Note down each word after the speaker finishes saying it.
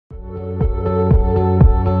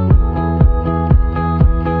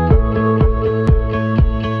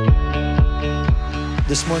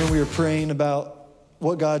This morning we were praying about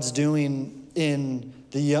what God's doing in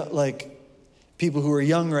the people who are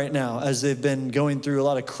young right now as they've been going through a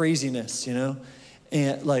lot of craziness,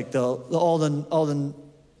 and like all the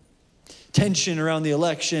tension around the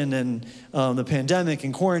election and the pandemic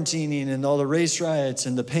and quarantining and all the race riots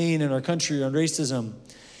and the pain in our country on racism.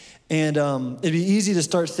 And it'd be easy to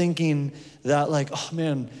start thinking that oh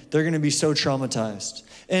man, they're gonna be so traumatized.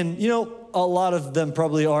 And a lot of them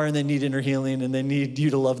probably are, and they need inner healing and they need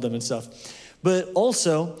you to love them and stuff. But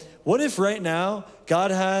also, what if right now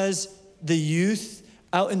God has the youth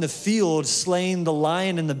out in the field slaying the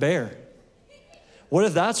lion and the bear? What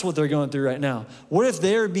if that's what they're going through right now? What if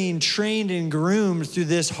they're being trained and groomed through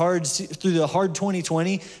the hard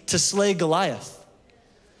 2020 to slay Goliath?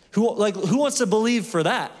 Who wants to believe for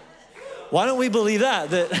that? Why don't we believe that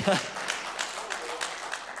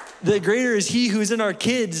that greater is he who's in our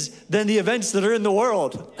kids than the events that are in the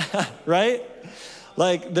world, right?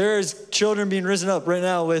 There's children being risen up right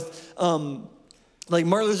now with, Martin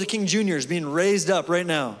Luther King Jr. is being raised up right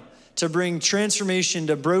now to bring transformation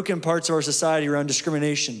to broken parts of our society around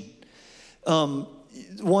discrimination.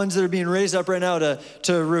 Ones that are being raised up right now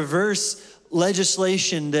to reverse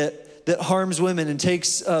legislation that harms women and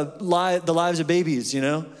takes the lives of babies,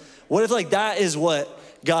 What if that is what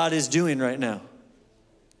God is doing right now?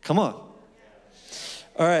 Come on.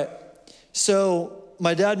 All right. So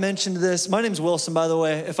my dad mentioned this. My name's Wilson, by the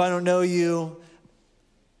way. If I don't know you,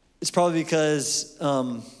 it's probably because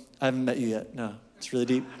I haven't met you yet. No, it's really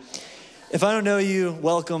deep. If I don't know you,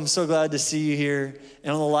 welcome. So glad to see you here.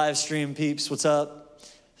 And on the live stream, peeps, what's up?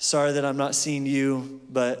 Sorry that I'm not seeing you,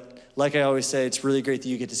 but like I always say, it's really great that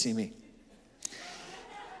you get to see me.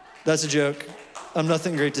 That's a joke. I'm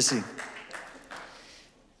nothing great to see.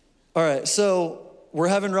 All right, so we're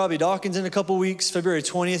having Robbie Dawkins in a couple weeks, February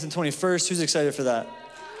 20th and 21st. Who's excited for that?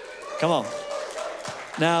 Come on.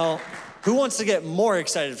 Now, who wants to get more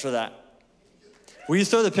excited for that? Will you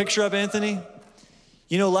throw the picture up, Anthony?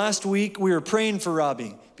 Last week we were praying for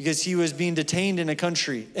Robbie because he was being detained in a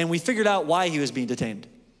country, and we figured out why he was being detained.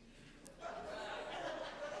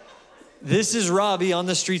 This is Robbie on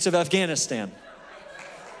the streets of Afghanistan.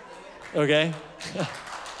 Okay?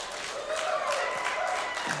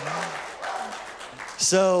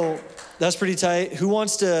 So that's pretty tight. Who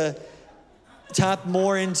wants to tap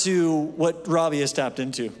more into what Robbie has tapped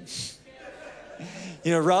into?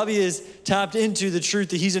 Robbie is tapped into the truth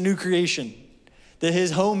that he's a new creation, that his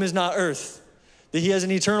home is not earth, that he has an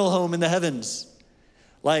eternal home in the heavens,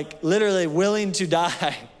 literally willing to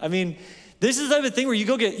die. I mean, this is the type of thing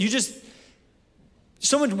where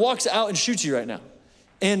someone walks out and shoots you right now.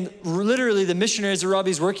 And literally the missionaries that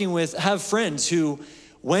Robbie's working with have friends who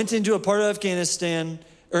went into a part of Afghanistan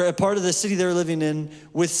or a part of the city they were living in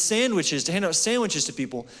with sandwiches, to hand out sandwiches to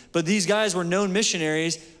people. But these guys were known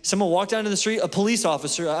missionaries. Someone walked down to the street, an Afghan police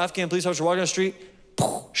officer walked down the street,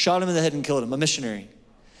 shot him in the head and killed him, a missionary.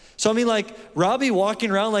 So Robbie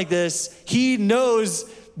walking around like this, he knows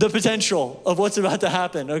the potential of what's about to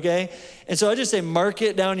happen, okay? And so I just say mark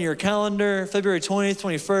it down in your calendar, February 20th,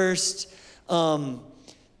 21st.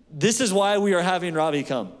 This is why we are having Robbie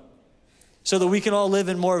come, so that we can all live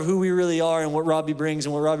in more of who we really are and what Robbie brings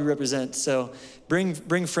and what Robbie represents. So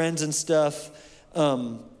bring friends and stuff.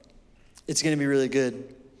 It's going to be really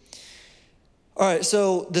good. All right,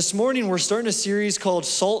 so this morning we're starting a series called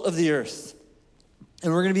Salt of the Earth.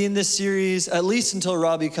 And we're going to be in this series at least until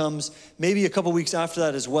Robbie comes, maybe a couple weeks after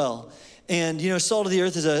that as well. And, Salt of the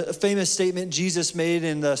Earth is a famous statement Jesus made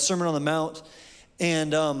in the Sermon on the Mount.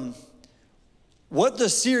 And what the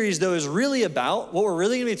series, though, is really about, what we're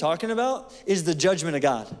really going to be talking about, is the judgment of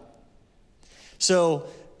God. So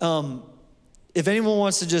if anyone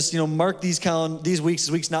wants to just, mark these weeks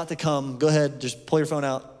as weeks not to come, go ahead, just pull your phone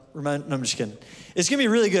out. No, I'm just kidding. It's going to be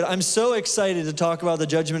really good. I'm so excited to talk about the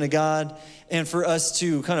judgment of God and for us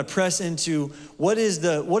to kind of press into what is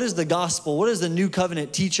the gospel, what does the new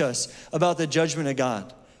covenant teach us about the judgment of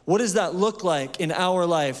God? What does that look like in our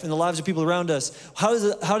life, in the lives of people around us? How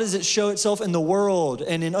does it show itself in the world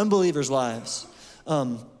and in unbelievers' lives?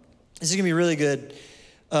 This is going to be really good.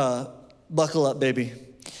 Buckle up, baby.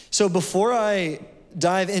 So before I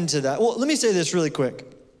dive into that, let me say this really quick.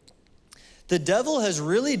 The devil has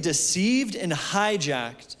really deceived and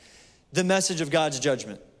hijacked the message of God's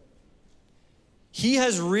judgment. He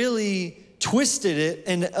has really twisted it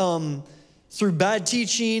and through bad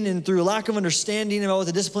teaching and through lack of understanding about what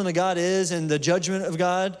the discipline of God is and the judgment of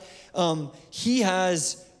God, he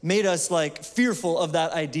has made us fearful of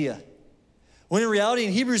that idea. When in reality,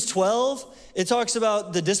 in Hebrews 12, it talks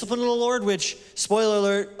about the discipline of the Lord, which, spoiler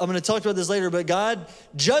alert, I'm going to talk about this later, but God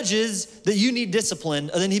judges that you need discipline,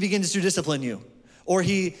 and then he begins to discipline you.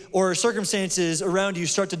 or circumstances around you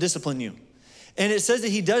start to discipline you. And it says that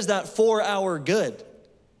he does that for our good.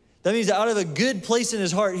 That means that out of a good place in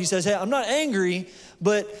his heart, he says, hey, I'm not angry,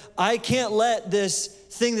 but I can't let this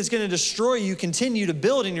thing that's going to destroy you continue to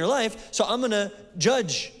build in your life, so I'm going to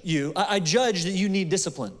judge you. I judge that you need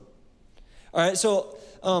discipline. All right, so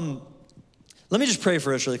let me just pray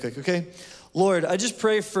for us really quick, okay? Lord, I just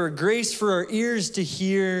pray for grace for our ears to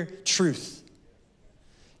hear truth.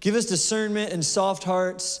 Give us discernment and soft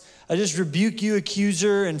hearts. I just rebuke you,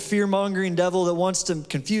 accuser and fear-mongering devil that wants to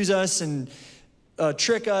confuse us and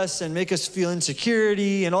trick us and make us feel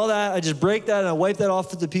insecurity and all that. I just break that and I wipe that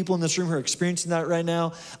off with the people in this room who are experiencing that right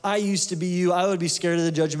now. I used to be you. I would be scared of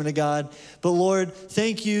the judgment of God. But Lord,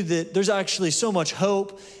 thank you that there's actually so much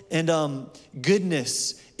hope and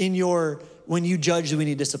goodness in when you judge that we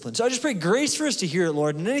need discipline. So I just pray grace for us to hear it,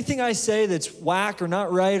 Lord. And anything I say that's whack or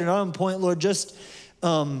not right or not on point, Lord, just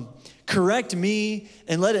correct me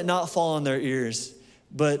and let it not fall on their ears,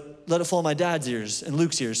 but let it fall on my dad's ears and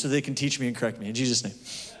Luke's ears so they can teach me and correct me. In Jesus' name,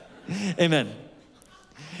 amen.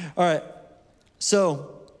 All right,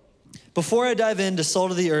 so before I dive into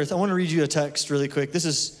salt of the earth, I want to read you a text really quick. This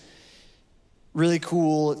is really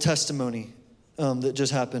cool testimony that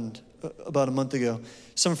just happened about a month ago.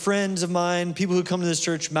 Some friends of mine, people who come to this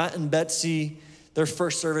church, Matt and Betsy, they're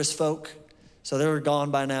first service folk, so they were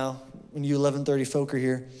gone by now when you 11:30 folk are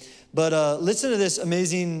here. But listen to this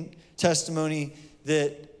amazing testimony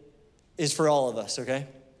that is for all of us, okay?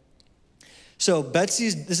 So this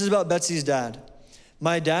is about Betsy's dad.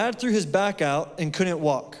 My dad threw his back out and couldn't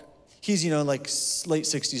walk. He's, like late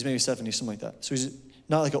 60s, maybe 70s, something like that. So he's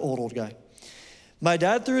not like an old guy. My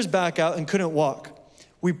dad threw his back out and couldn't walk.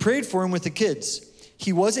 We prayed for him with the kids.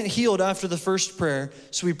 He wasn't healed after the first prayer,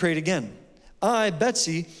 so we prayed again.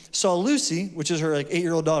 Betsy, saw Lucy, which is her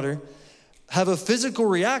 8-year-old daughter, have a physical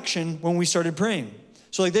reaction when we started praying.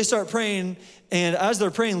 So they start praying, and as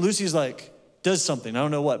they're praying, Lucy's does something. I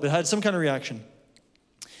don't know what, but had some kind of reaction.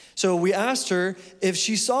 So we asked her if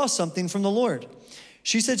she saw something from the Lord.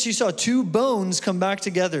 She said she saw 2 bones come back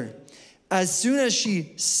together. As soon as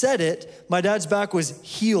she said it, my dad's back was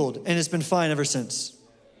healed, and it's been fine ever since.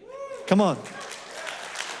 Come on.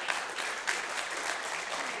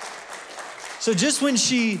 So just when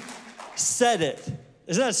she said it,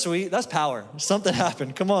 isn't that sweet? That's power. Something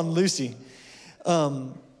happened. Come on, Lucy.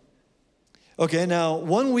 Okay, now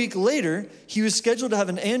 1 week later, he was scheduled to have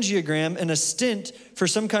an angiogram and a stent for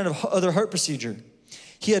some kind of other heart procedure.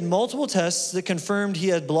 He had multiple tests that confirmed he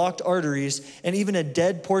had blocked arteries and even a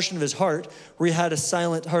dead portion of his heart where he had a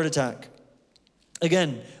silent heart attack.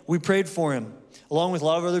 Again, we prayed for him along with a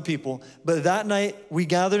lot of other people, but that night we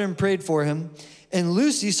gathered and prayed for him, and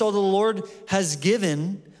Lucy saw the Lord has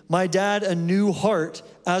given my dad a new heart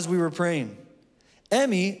as we were praying.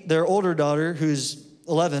 Emmy, their older daughter, who's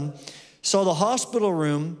 11, saw the hospital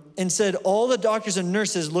room and said all the doctors and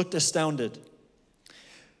nurses looked astounded.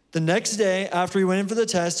 The next day, after we went in for the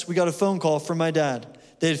test, we got a phone call from my dad.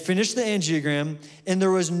 They had finished the angiogram, and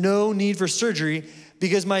there was no need for surgery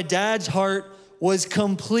because my dad's heart was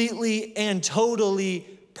completely and totally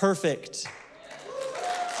perfect.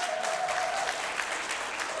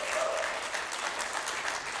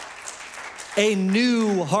 A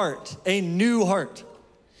new heart, a new heart.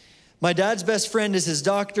 My dad's best friend is his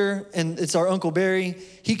doctor, and it's our Uncle Barry.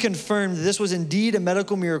 He confirmed this was indeed a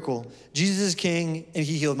medical miracle. Jesus is king, and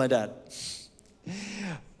he healed my dad.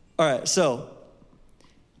 All right, so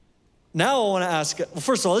now I want to ask, well,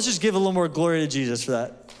 first of all, let's just give a little more glory to Jesus for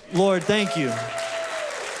that. Lord, thank you.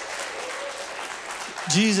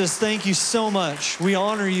 Jesus, thank you so much. We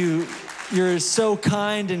honor you. You're so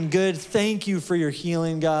kind and good. Thank you for your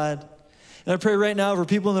healing, God. And I pray right now for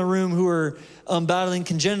people in the room who are battling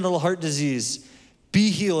congenital heart disease, be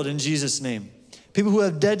healed in Jesus' name. People who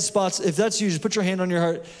have dead spots, if that's you, just put your hand on your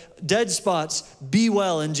heart. Dead spots, be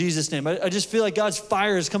well in Jesus' name. I just feel like God's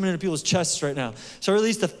fire is coming into people's chests right now. So I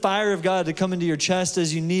release the fire of God to come into your chest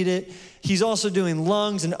as you need it. He's also doing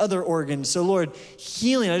lungs and other organs. So Lord,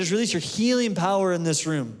 healing, I just release your healing power in this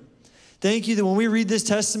room. Thank you that when we read this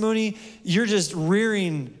testimony, you're just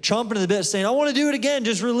rearing, chomping at the bit, saying, I want to do it again.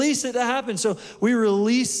 Just release it to happen. So we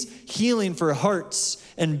release healing for hearts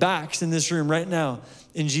and backs in this room right now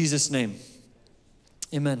in Jesus' name.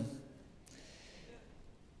 Amen.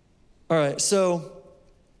 All right, so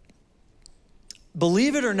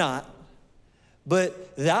believe it or not,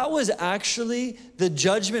 but that was actually the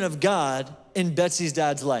judgment of God in Betsy's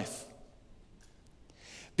dad's life.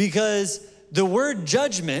 Because the word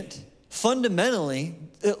judgment, fundamentally,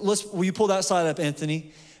 will you pull that slide up,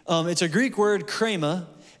 Anthony? It's a Greek word, krema,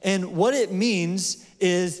 and what it means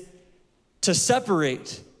is to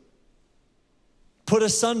separate, put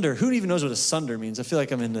asunder. Who even knows what asunder means? I feel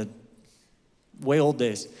like I'm in the way old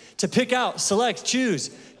days. To pick out, select,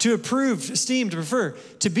 choose, to approve, esteem, to prefer,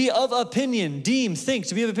 to be of opinion, deem, think,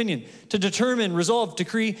 to be of opinion, to determine, resolve,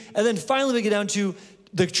 decree, and then finally we get down to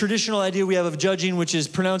the traditional idea we have of judging, which is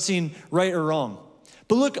pronouncing right or wrong.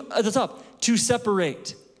 But look at the top, to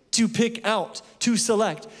separate, to pick out, to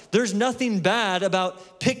select. There's nothing bad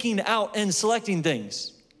about picking out and selecting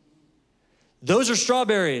things. Those are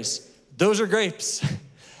strawberries. Those are grapes.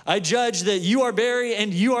 I judge that you are Barry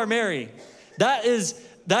and you are Mary. That is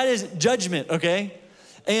judgment, okay?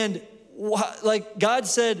 And like God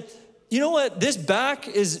said, you know what? This back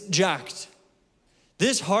is jacked.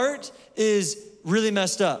 This heart is really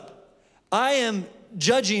messed up. I am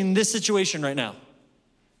judging this situation right now.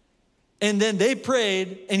 And then they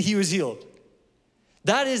prayed and he was healed.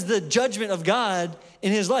 That is the judgment of God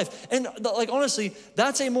in his life. And like, honestly,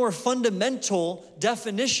 that's a more fundamental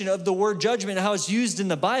definition of the word judgment and how it's used in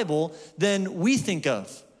the Bible than we think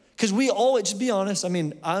of. Because we always, just be honest, I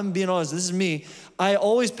mean, I'm being honest, this is me. I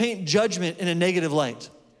always paint judgment in a negative light.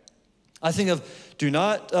 I think of, do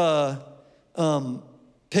not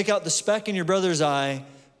pick out the speck in your brother's eye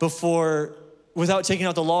without taking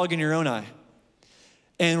out the log in your own eye.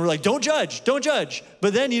 And we're like, don't judge.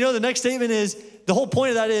 But then, the next statement is, the whole point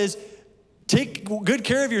of that is, take good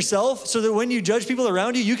care of yourself so that when you judge people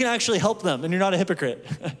around you, you can actually help them and you're not a hypocrite.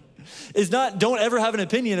 It's not, don't ever have an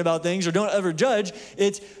opinion about things or don't ever judge.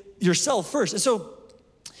 It's yourself first. And so,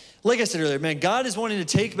 like I said earlier, man, God is wanting to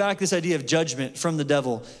take back this idea of judgment from the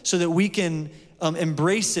devil so that we can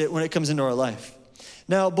embrace it when it comes into our life.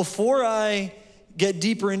 Now, before I get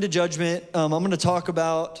deeper into judgment, I'm going to talk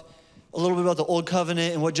about a little bit about the old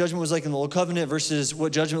covenant and what judgment was like in the old covenant versus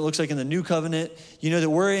what judgment looks like in the new covenant. You know that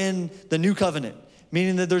we're in the new covenant,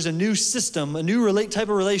 meaning that there's a new system, a new type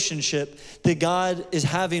of relationship that God is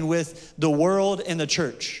having with the world and the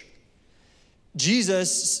church.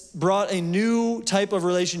 Jesus brought a new type of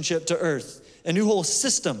relationship to earth, a new whole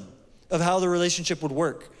system of how the relationship would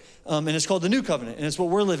work. And it's called the new covenant, and it's what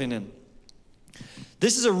we're living in.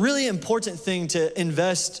 This is a really important thing to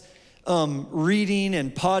invest reading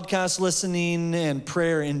and podcast listening and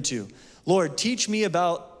prayer into. Lord, teach me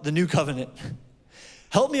about the new covenant.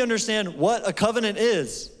 Help me understand what a covenant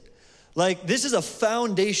is. Like, this is a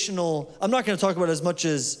foundational, I'm not going to talk about it as much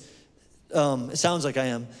as it sounds like I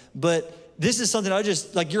am, but this is something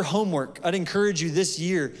like your homework. I'd encourage you this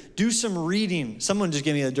year, do some reading. Someone just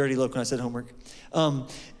gave me a dirty look when I said homework. I'm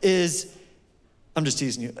just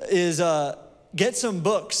teasing you, get some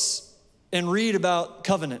books and read about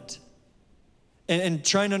covenant. And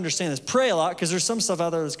trying to understand this. Pray a lot, because there's some stuff out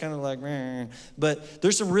there that's kind of like, meh, but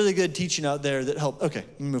there's some really good teaching out there that help. Okay,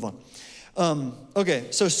 let me move on. Okay,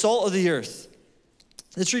 so salt of the earth.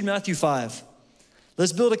 Let's read Matthew 5.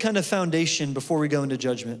 Let's build a kind of foundation before we go into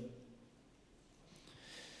judgment.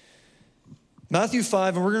 Matthew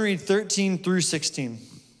 5, and we're going to read 13 through 16.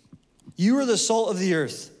 You are the salt of the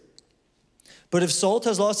earth. But if salt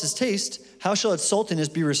has lost its taste, how shall its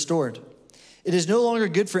saltiness be restored? It is no longer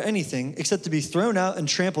good for anything except to be thrown out and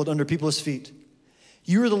trampled under people's feet.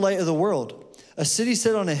 You are the light of the world. A city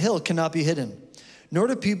set on a hill cannot be hidden. Nor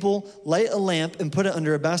do people light a lamp and put it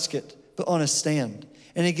under a basket, but on a stand.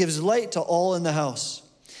 And it gives light to all in the house.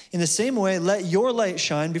 In the same way, let your light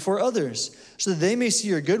shine before others, so that they may see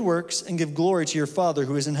your good works and give glory to your Father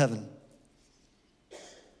who is in heaven.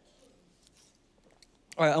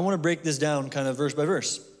 All right, I want to break this down kind of verse by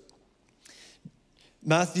verse.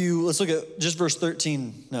 Matthew, let's look at just verse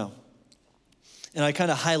 13 now. And I kind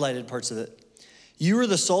of highlighted parts of it. You are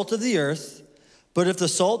the salt of the earth, but if the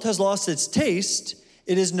salt has lost its taste,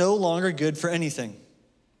 it is no longer good for anything.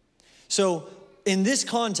 So in this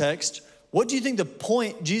context, what do you think the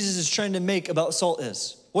point Jesus is trying to make about salt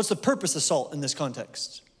is? What's the purpose of salt in this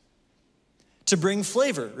context? To bring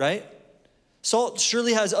flavor, right? Salt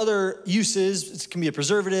surely has other uses. It can be a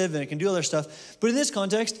preservative and it can do other stuff. But in this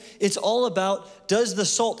context, it's all about, does the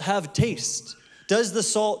salt have taste? Does the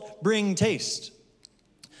salt bring taste?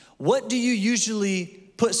 What do you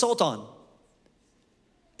usually put salt on?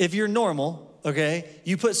 If you're normal, okay,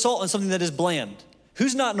 you put salt on something that is bland.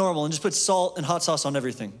 Who's not normal and just puts salt and hot sauce on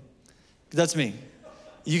everything? That's me.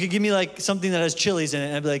 You could give me like something that has chilies in it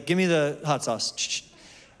and I'd be like, give me the hot sauce.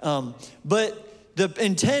 But the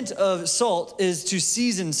intent of salt is to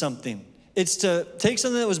season something. It's to take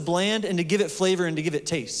something that was bland and to give it flavor and to give it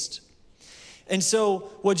taste. And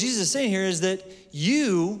so what Jesus is saying here is that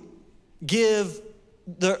you give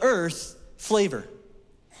the earth flavor.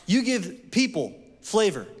 You give people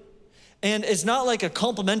flavor. And it's not like a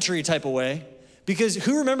complimentary type of way, because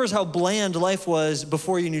who remembers how bland life was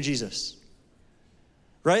before you knew Jesus?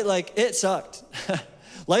 right? Like it sucked.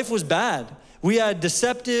 Life was bad. We had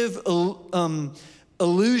deceptive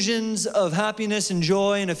illusions of happiness and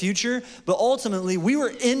joy and a future, but ultimately we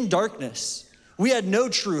were in darkness. We had no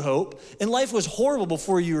true hope, and life was horrible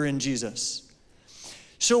before you were in Jesus.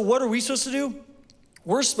 So what are we supposed to do?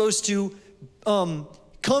 We're supposed to come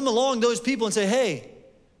along those people and say, hey,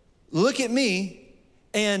 look at me,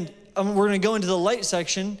 and we're going to go into the light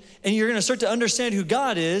section, and you're going to start to understand who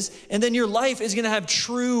God is, and then your life is going to have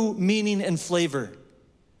true meaning and flavor.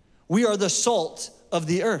 We are the salt of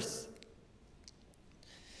the earth.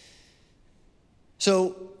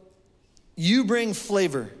 So you bring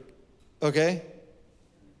flavor, okay?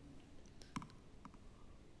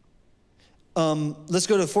 Let's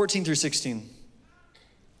go to 14 through 16.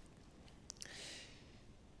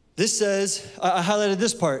 This says, I highlighted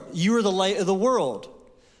this part. You are the light of the world.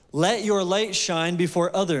 Let your light shine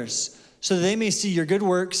before others, so that they may see your good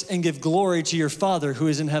works and give glory to your Father who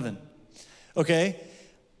is in heaven. Okay?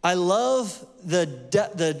 I love the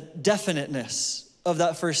definiteness of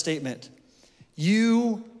that first statement.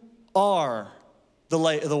 You are the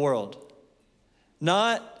light of the world.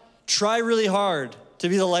 Not try really hard to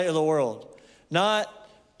be the light of the world. Not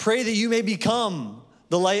pray that you may become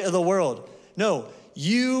the light of the world. No,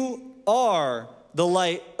 you are the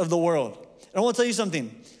light of the world. And I want to tell you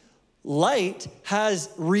something. Light has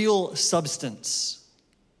real substance.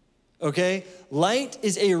 Okay? Light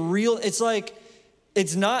is a real, this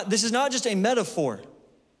is not just a metaphor.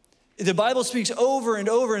 The Bible speaks over and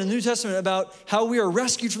over in the New Testament about how we are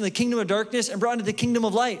rescued from the kingdom of darkness and brought into the kingdom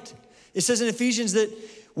of light. It says in Ephesians that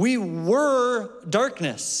we were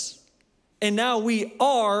darkness and now we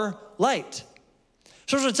are light.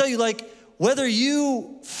 So I was going to tell you, whether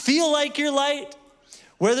you feel like you're light,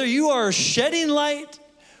 whether you are shedding light,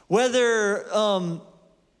 whether,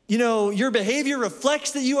 your behavior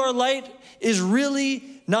reflects that you are light is really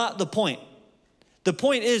not the point. The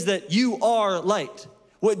point is that you are light.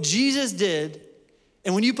 What Jesus did,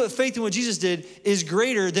 and when you put faith in what Jesus did, is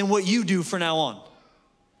greater than what you do from now on.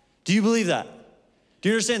 Do you believe that? Do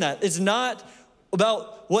you understand that? It's not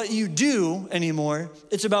about what you do anymore.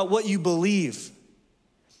 It's about what you believe.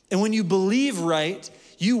 And when you believe right,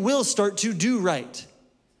 you will start to do right.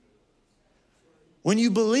 When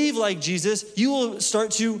you believe like Jesus, you will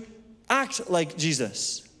start to act like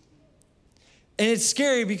Jesus. And it's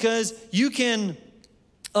scary because you can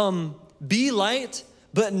be light,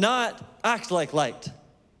 but not act like light.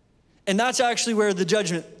 And that's actually where the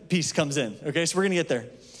judgment piece comes in, okay? So we're gonna get there.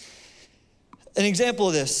 An example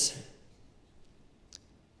of this.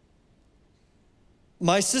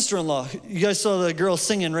 My sister-in-law, you guys saw the girl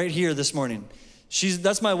singing right here this morning.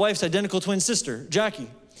 That's my wife's identical twin sister, Jackie.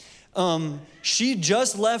 She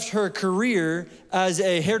just left her career as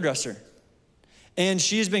a hairdresser. And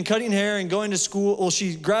she's been cutting hair and going to school. Well,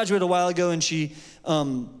 she graduated a while ago, and she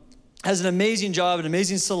has an amazing job, an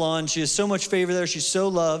amazing salon. She has so much favor there. She's so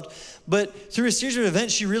loved. But through a series of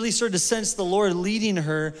events, she really started to sense the Lord leading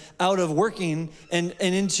her out of working and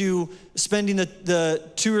into spending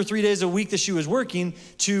the 2 or 3 days a week that she was working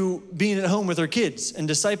to being at home with her kids and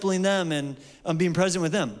discipling them and being present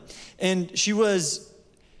with them. And she was,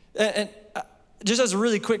 and just as a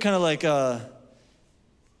really quick kind of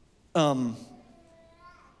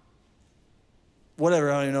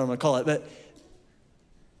whatever, I don't even know what I'm gonna call it, but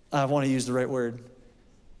I want to use the right word.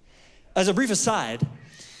 As a brief aside,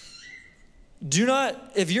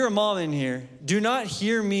 if you're a mom in here, do not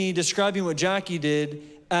hear me describing what Jackie did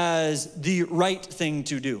as the right thing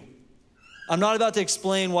to do. I'm not about to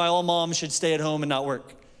explain why all moms should stay at home and not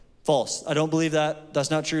work. False. I don't believe that.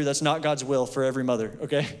 That's not true. That's not God's will for every mother,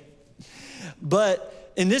 okay?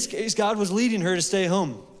 But in this case, God was leading her to stay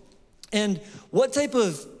home. And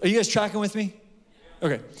are you guys tracking with me?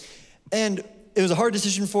 Okay. And it was a hard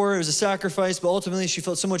decision for her. It was a sacrifice, but ultimately she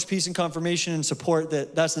felt so much peace and confirmation and support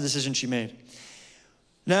that that's the decision she made.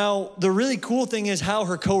 Now, the really cool thing is how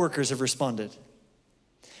her coworkers have responded.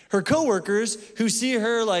 Her coworkers who see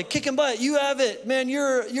her kicking butt, you have it, man,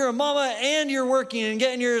 you're a mama and you're working and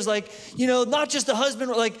getting yours, not just a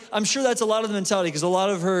husband, I'm sure that's a lot of the mentality because a lot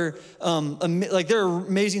of her, they're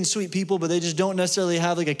amazing, sweet people, but they just don't necessarily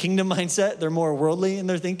have a kingdom mindset. They're more worldly in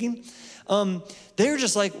their thinking. They were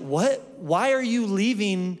just like, what? Why are you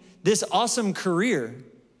leaving this awesome career?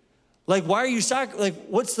 Why are you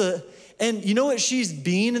and you know what she's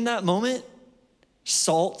being in that moment?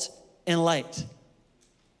 Salt and light.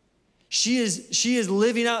 She is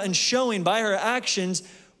living out and showing by her actions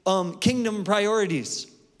kingdom priorities.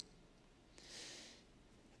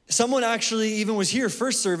 Someone actually even was here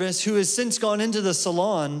first service who has since gone into the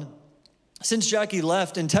salon since Jackie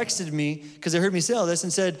left and texted me, because they heard me say all this,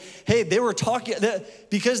 and said, hey, they were talking,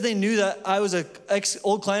 because they knew that I was an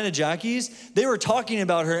old client of Jackie's, they were talking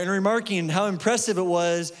about her and remarking how impressive it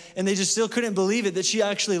was, and they just still couldn't believe it that she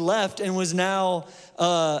actually left and was now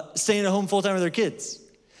staying at home full-time with her kids.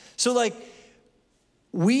 So like,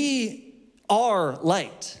 we are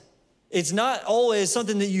light. It's not always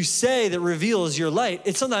something that you say that reveals your light.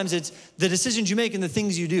 Sometimes it's the decisions you make and the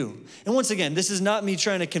things you do. And once again, this is not me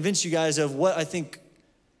trying to convince you guys of what I think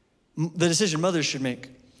the decision mothers should make.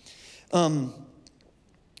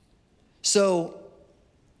 So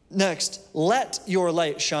next, let your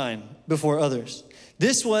light shine before others.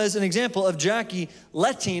 This was an example of Jackie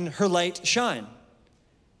letting her light shine.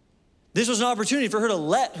 This was an opportunity for her to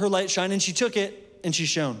let her light shine, and she took it and she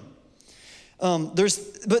shone.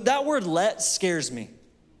 But that word let scares me,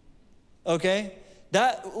 okay?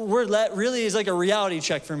 That word let really is like a reality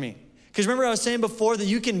check for me. Because remember I was saying before that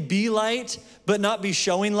you can be light, but not be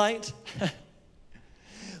showing light?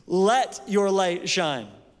 Let your light shine.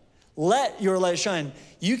 Let your light shine.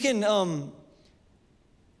 You can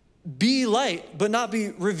be light, but not be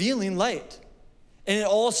revealing light. And it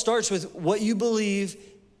all starts with what you believe,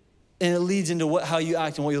 and it leads into how you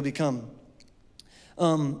act and what you'll become.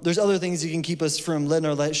 There's other things that can keep us from letting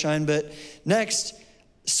our light shine, but next,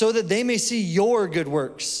 so that they may see your good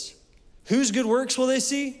works. Whose good works will they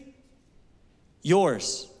see?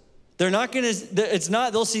 Yours.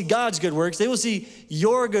 They'll see God's good works. They will see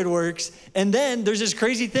your good works. And then there's this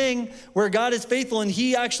crazy thing where God is faithful and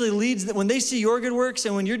he actually leads that when they see your good works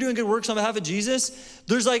and when you're doing good works on behalf of Jesus,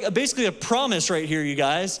 there's like basically a promise right here, you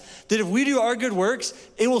guys, that if we do our good works,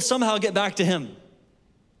 it will somehow get back to him.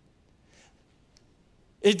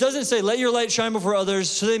 It doesn't say, let your light shine before others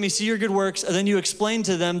so they may see your good works, and then you explain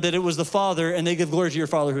to them that it was the Father, and they give glory to your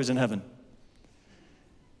Father who is in heaven.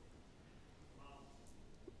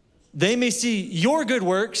 They may see your good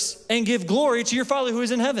works and give glory to your Father who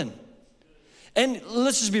is in heaven. And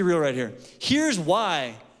let's just be real right here. Here's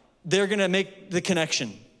why they're going to make the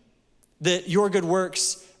connection that your good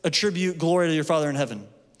works attribute glory to your Father in heaven.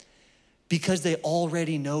 Because they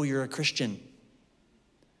already know you're a Christian.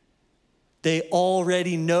 They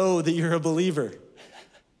already know that you're a believer.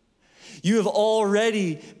 You have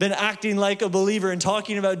already been acting like a believer and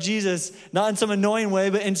talking about Jesus, not in some annoying way,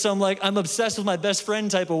 but in some like, I'm obsessed with my best friend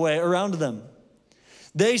type of way around them.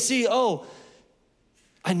 They see, oh,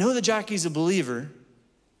 I know that Jackie's a believer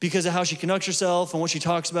because of how she conducts herself and what she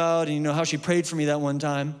talks about and how she prayed for me that one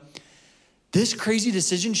time. This crazy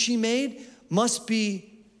decision she made must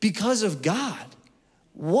be because of God.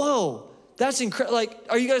 Whoa. That's incredible. Like,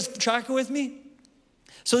 are you guys tracking with me?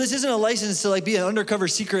 So this isn't a license to like be an undercover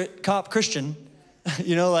secret cop Christian.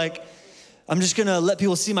 Like, I'm just going to let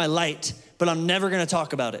people see my light, but I'm never going to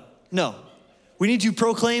talk about it. No. We need to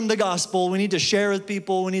proclaim the gospel. We need to share with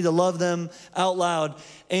people. We need to love them out loud.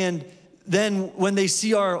 And then when they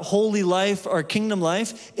see our holy life, our kingdom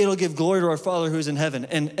life, it'll give glory to our Father who is in heaven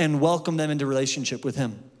and welcome them into relationship with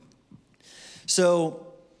him. So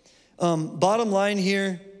bottom line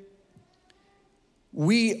here,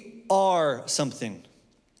 we are something,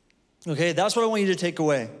 okay? That's what I want you to take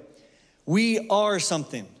away. We are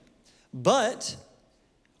something. But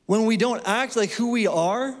when we don't act like who we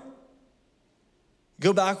are,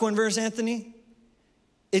 go back one verse, Anthony.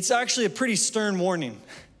 It's actually a pretty stern warning.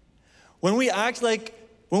 When we don't act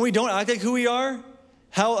like who we are,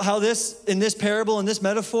 how this, in this parable, in this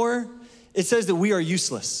metaphor, it says that we are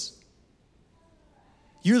useless.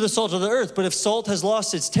 You're the salt of the earth, but if salt has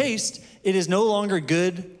lost its taste, it is no longer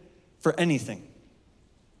good for anything.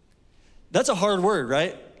 That's a hard word,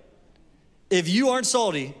 right? If you aren't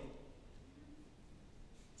salty,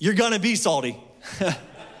 you're gonna be salty.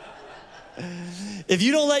 If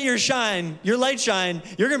you don't let your light shine,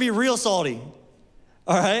 you're gonna be real salty.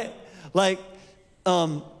 All right? Like,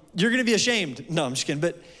 you're gonna be ashamed. No, I'm just kidding.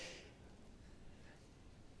 But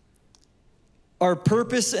our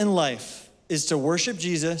purpose in life is to worship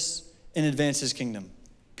Jesus and advance his kingdom,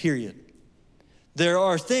 period. There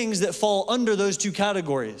are things that fall under those two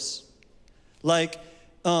categories. Like,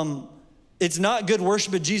 it's not good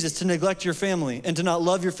worship of Jesus to neglect your family and to not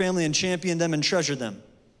love your family and champion them and treasure them.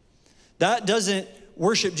 That doesn't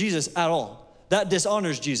worship Jesus at all. That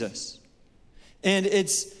dishonors Jesus. And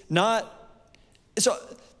it's not, so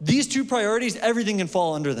these two priorities, everything can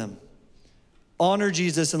fall under them. Honor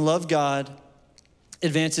Jesus and love God,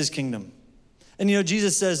 advance his kingdom. And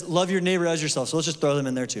Jesus says, love your neighbor as yourself. So let's just throw them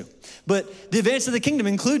in there too. But the advance of the kingdom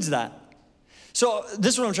includes that. So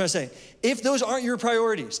this is what I'm trying to say. If those aren't your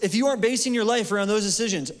priorities, if you aren't basing your life around those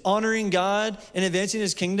decisions, honoring God and advancing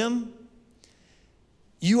his kingdom,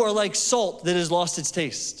 you are like salt that has lost its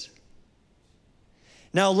taste.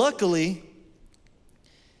 Now, luckily,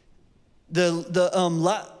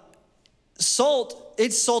 salt,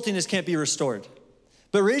 its saltiness can't be restored.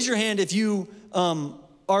 But raise your hand if you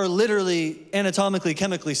are literally anatomically,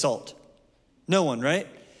 chemically salt. No one, right?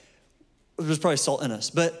 There's probably salt in us.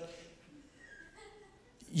 But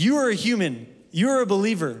you are a human. You are a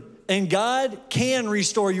believer. And God can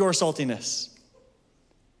restore your saltiness.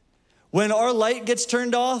 When our light gets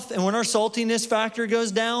turned off and when our saltiness factor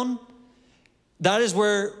goes down, that is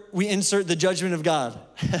where we insert the judgment of God.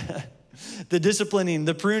 The disciplining,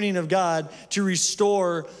 the pruning of God to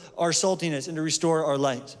restore our saltiness and to restore our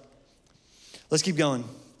light. Let's keep going.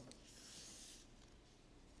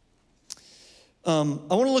 I want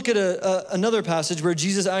to look at another passage where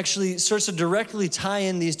Jesus actually starts to directly tie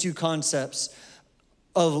in these two concepts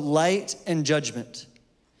of light and judgment.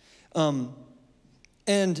 And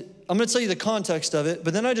I'm going to tell you the context of it,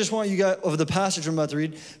 but then I just want you guys, of the passage I'm about to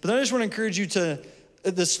read, but then I just want to encourage you to,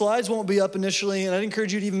 the slides won't be up initially, and I'd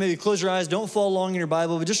encourage you to even maybe close your eyes, don't follow along in your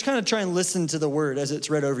Bible, but just kind of try and listen to the word as it's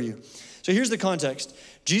read over you. So here's the context.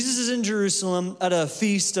 Jesus is in Jerusalem at a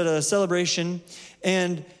feast, at a celebration,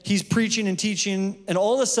 and he's preaching and teaching, and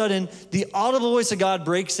all of a sudden, the audible voice of God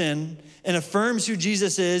breaks in and affirms who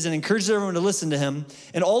Jesus is and encourages everyone to listen to him.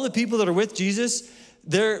 And all the people that are with Jesus,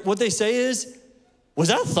 what they say is, was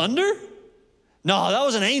that thunder? No, that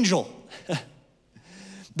was an angel.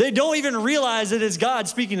 They don't even realize that it's God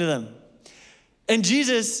speaking to them. And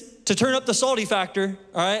Jesus, to turn up the salty factor,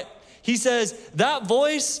 all right, he says, that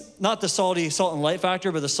voice, not the salty salt and light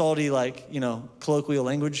factor, but the salty, colloquial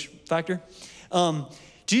language factor.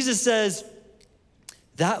 Jesus says,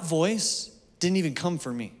 that voice didn't even come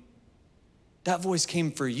for me. That voice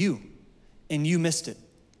came for you, and you missed it.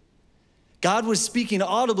 God was speaking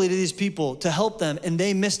audibly to these people to help them, and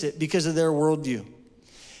they missed it because of their worldview.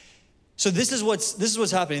 So this is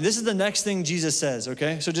what's happening. This is the next thing Jesus says,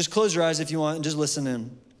 okay? So just close your eyes if you want and just listen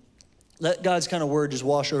in. Let God's kind of word just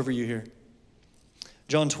wash over you here.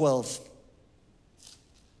 John 12.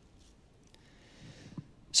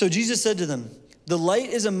 So Jesus said to them, the light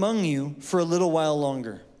is among you for a little while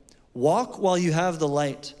longer. Walk while you have the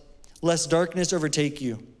light, lest darkness overtake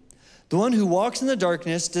you. The one who walks in the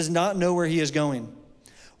darkness does not know where he is going.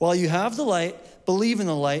 While you have the light, believe in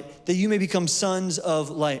the light, that you may become sons of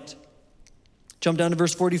light. Jump down to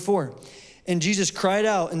verse 44. And Jesus cried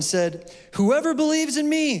out and said, whoever believes in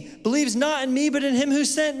me, believes not in me, but in him who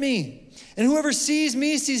sent me. And whoever sees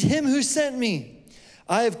me, sees him who sent me.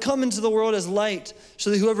 I have come into the world as light, so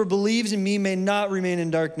that whoever believes in me may not remain in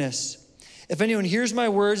darkness. If anyone hears my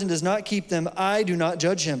words and does not keep them, I do not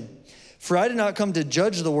judge him. For I did not come to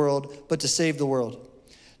judge the world, but to save the world.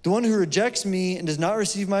 The one who rejects me and does not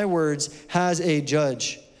receive my words has a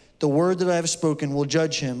judge. The word that I have spoken will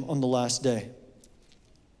judge him on the last day.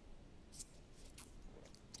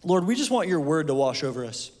 Lord, we just want your word to wash over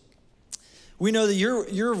us. We know that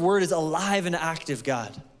your word is alive and active,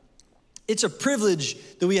 God. It's a privilege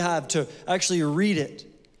that we have to actually read it.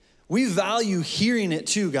 We value hearing it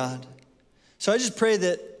too, God. So I just pray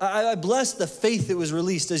that I bless the faith that was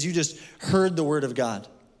released as you just heard the word of God.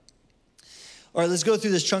 All right, let's go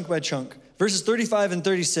through this chunk by chunk. Verses 35 and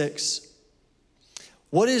 36.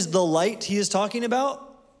 What is the light he is talking about?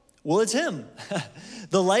 Well, it's him.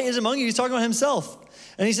 The light is among you. He's talking about himself.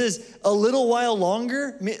 And he says, a little while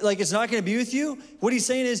longer, like it's not going to be with you. What he's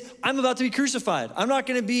saying is, I'm about to be crucified. I'm not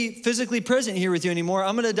going to be physically present here with you anymore.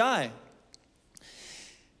 I'm going to die.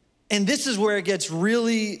 And this is where it gets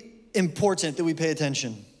really important that we pay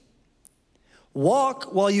attention.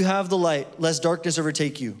 Walk while you have the light, lest darkness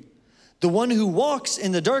overtake you. The one who walks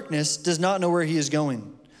in the darkness does not know where he is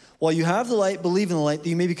going. While you have the light, believe in the light, that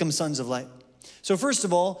you may become sons of light. So first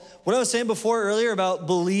of all, what I was saying before earlier about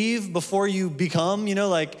believe before you become,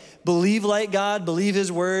 believe like God, believe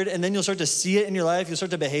his word, and then you'll start to see it in your life. You'll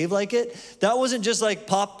start to behave like it. That wasn't just like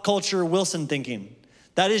pop culture Wilson thinking.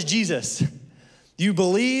 That is Jesus. You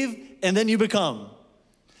believe and then you become.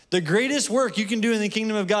 The greatest work you can do in the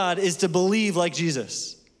kingdom of God is to believe like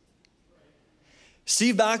Jesus.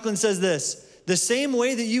 Steve Backlund says this, the same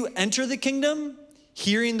way that you enter the kingdom,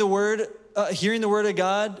 hearing the word of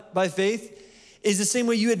God by faith, is the same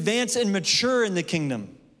way you advance and mature in the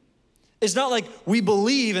kingdom. It's not like we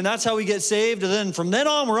believe and that's how we get saved, and then from then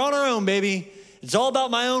on, we're on our own, baby. It's all about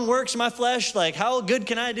my own works, my flesh, like how good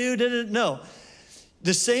can I do? No.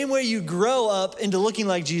 The same way you grow up into looking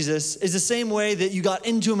like Jesus is the same way that you got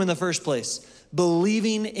into him in the first place,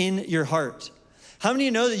 believing in your heart. How many of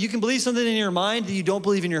you know that you can believe something in your mind that you don't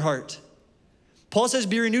believe in your heart? Paul says,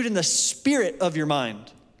 be renewed in the spirit of your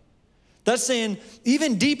mind. That's saying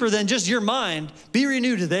even deeper than just your mind, be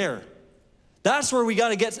renewed there. That's where we got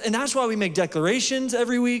to get, and that's why we make declarations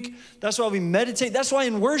every week. That's why we meditate. That's why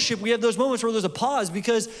in worship we have those moments where there's a pause,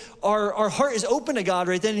 because our heart is open to God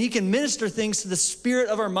right then, and he can minister things to the spirit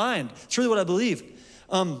of our mind. It's really what I believe.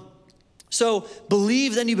 So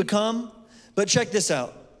believe, then you become. But check this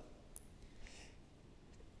out.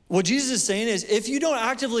 What Jesus is saying is, if you don't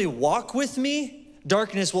actively walk with me,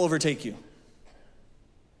 darkness will overtake you.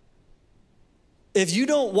 If you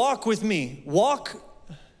don't walk with me, walk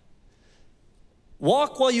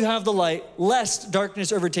while you have the light, lest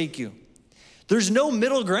darkness overtake you. There's no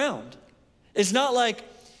middle ground. It's not like,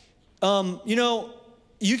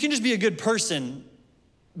 you can just be a good person,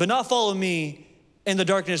 but not follow me, and the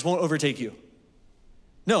darkness won't overtake you.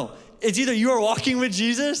 No, it's either you are walking with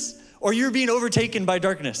Jesus or you're being overtaken by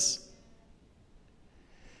darkness.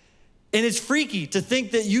 And it's freaky to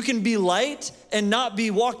think that you can be light and not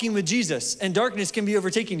be walking with Jesus, and darkness can be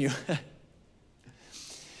overtaking you.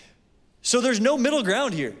 So there's no middle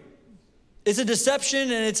ground here. It's a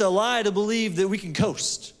deception and it's a lie to believe that we can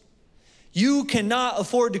coast. You cannot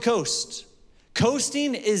afford to coast.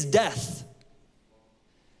 Coasting is death.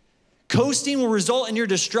 Coasting will result in your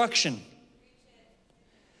destruction.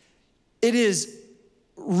 It is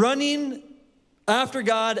running after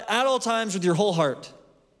God at all times with your whole heart.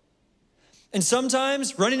 And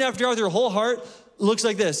sometimes running after God with your whole heart looks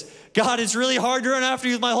like this. God, it's really hard to run after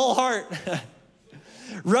you with my whole heart.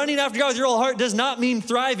 Running after God with your whole heart does not mean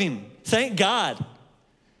thriving. Thank God.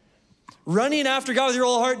 Running after God with your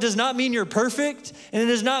whole heart does not mean you're perfect, and it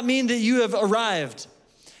does not mean that you have arrived.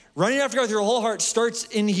 Running after God with your whole heart starts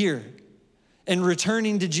in here and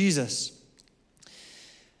returning to Jesus.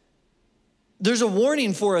 There's a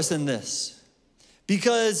warning for us in this,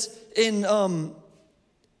 because in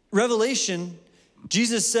Revelation,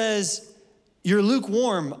 Jesus says, you're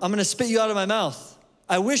lukewarm. I'm going to spit you out of my mouth.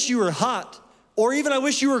 I wish you were hot. Or even I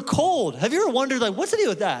wish you were cold. Have you ever wondered, what's the deal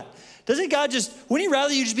with that? Doesn't God wouldn't he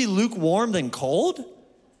rather you just be lukewarm than cold?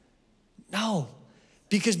 No,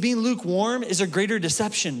 because being lukewarm is a greater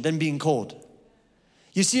deception than being cold.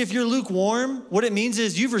 You see, if you're lukewarm, what it means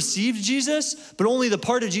is you've received Jesus, but only the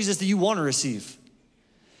part of Jesus that you want to receive.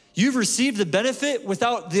 You've received the benefit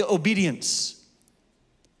without the obedience.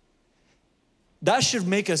 That should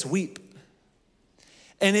make us weep.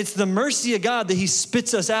 And it's the mercy of God that he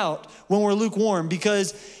spits us out when we're lukewarm,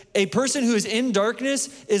 because a person who is in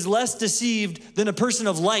darkness is less deceived than a person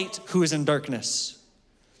of light who is in darkness.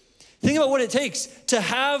 Think about what it takes to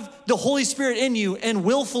have the Holy Spirit in you and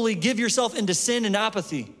willfully give yourself into sin and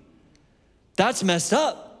apathy. That's messed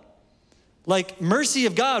up. Mercy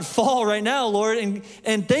of God, fall right now, Lord,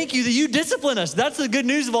 and thank you that you discipline us. That's the good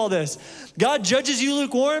news of all this. God judges you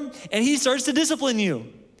lukewarm, and he starts to discipline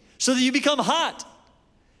you so that you become hot.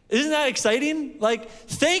 Isn't that exciting?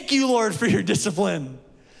 Thank you, Lord, for your discipline.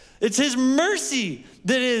 It's his mercy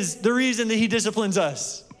that is the reason that he disciplines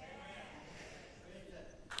us.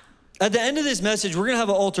 At the end of this message, we're going to have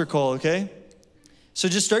an altar call, okay? So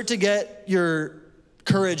just start to get your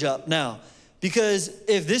courage up now. Because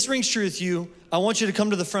if this rings true with you, I want you to come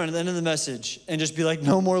to the front at the end of the message and just be like,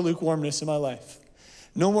 no more lukewarmness in my life.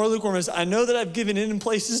 No more lukewarmness. I know that I've given in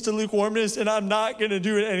places to lukewarmness, and I'm not going to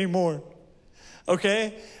do it anymore.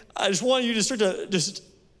 Okay? I just want you to start to just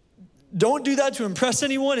don't do that to impress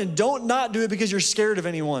anyone, and don't not do it because you're scared of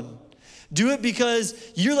anyone. Do it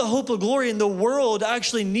because you're the hope of glory, and the world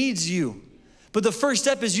actually needs you. But the first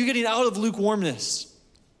step is you getting out of lukewarmness.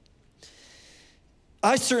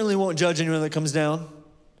 I certainly won't judge anyone that comes down.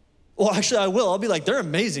 Well, actually I will. I'll be like, they're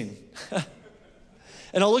amazing.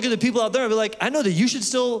 And I'll look at the people out there and be like, I know that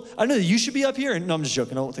you should be up here. And no, I'm just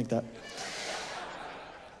joking. I don't think that.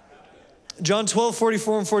 John 12,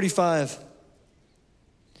 44 and 45.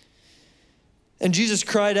 And Jesus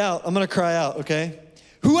cried out. I'm going to cry out, okay?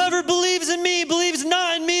 Whoever believes in me believes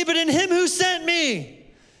not in me, but in him who sent me.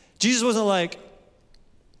 Jesus wasn't like,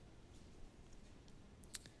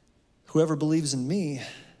 whoever believes in me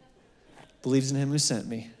believes in him who sent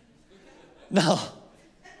me. No.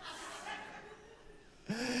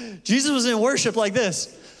 Jesus was in worship like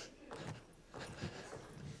this.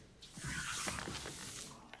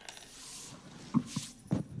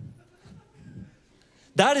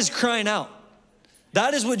 That is crying out.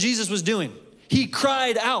 That is what Jesus was doing. He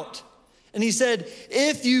cried out and he said,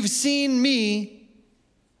 if you've seen me,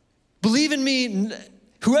 believe in me.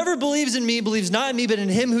 Whoever believes in me believes not in me, but in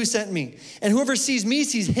him who sent me. And whoever sees me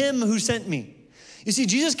sees him who sent me. You see,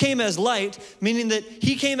 Jesus came as light, meaning that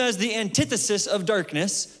he came as the antithesis of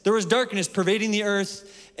darkness. There was darkness pervading the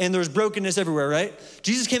earth and there was brokenness everywhere, right?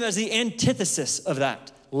 Jesus came as the antithesis of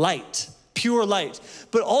that, light, pure light.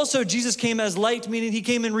 But also Jesus came as light, meaning he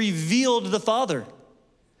came and revealed the Father.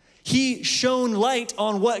 He shone light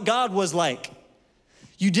on what God was like.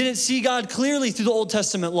 You didn't see God clearly through the Old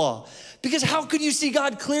Testament law. Because how could you see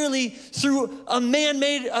God clearly through a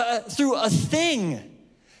man-made, through a thing?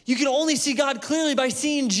 You can only see God clearly by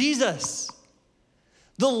seeing Jesus.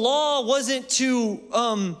 The law wasn't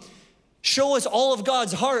to show us all of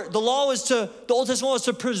God's heart. The Old Testament law was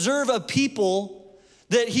to preserve a people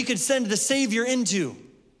that he could send the Savior into.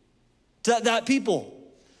 That people.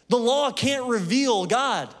 The law can't reveal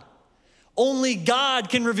God. Only God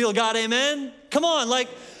can reveal God, amen? Come on, like,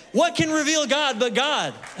 what can reveal God but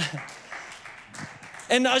God?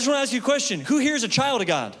 And I just want to ask you a question. Who here is a child of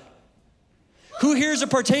God? Who here is a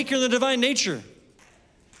partaker of the divine nature?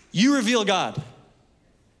 You reveal God.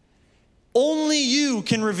 Only you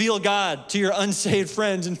can reveal God to your unsaved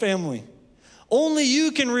friends and family. Only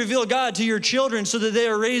you can reveal God to your children so that they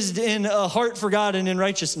are raised in a heart for God and in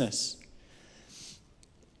righteousness.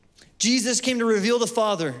 Jesus came to reveal the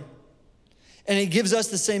Father, and he gives us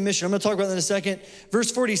the same mission. I'm going to talk about that in a second.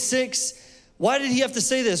 Verse 46, why did he have to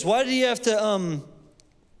say this? Why did he have to,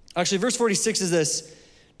 actually, verse 46 is this.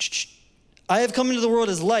 I have come into the world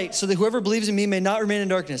as light so that whoever believes in me may not remain in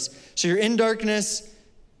darkness. So you're in darkness.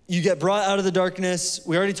 You get brought out of the darkness.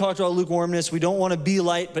 We already talked about lukewarmness. We don't want to be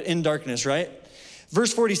light, but in darkness, right?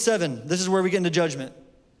 Verse 47, this is where we get into judgment.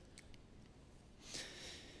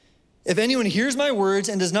 If anyone hears my words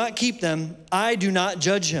and does not keep them, I do not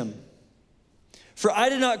judge him. For I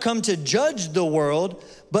did not come to judge the world,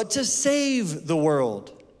 but to save the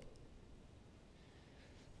world.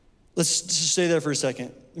 Let's just stay there for a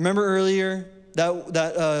second. Remember earlier that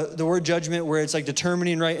the word judgment, where it's like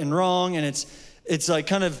determining right and wrong, and it's like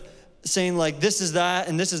kind of saying like this is that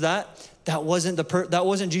and this is that. That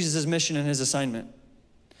wasn't Jesus' mission and his assignment.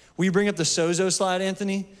 Will you bring up the sozo slide,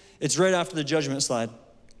 Anthony? It's right after the judgment slide.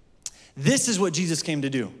 This is what Jesus came to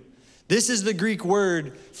do. This is the Greek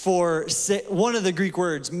word for one of the Greek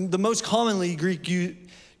words, the most commonly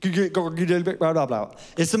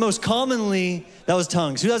it's the most commonly, that was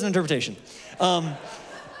tongues. Who has an interpretation?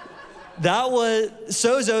 That was,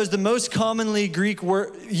 sozo is the most commonly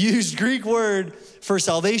used Greek word for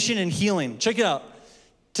salvation and healing. Check it out.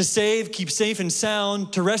 To save, keep safe and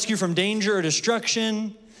sound, to rescue from danger or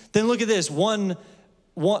destruction. Then look at this, one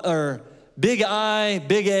or big I,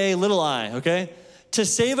 big A, little I, okay? To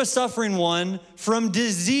save a suffering one from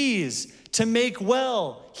disease, to make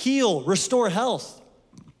well, heal, restore health.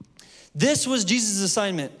 This was Jesus'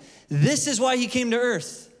 assignment. This is why he came to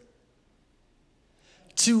earth.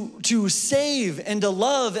 To save and to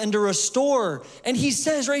love and to restore. And he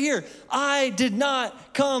says right here, I did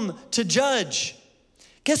not come to judge.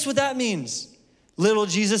 Guess what that means? Little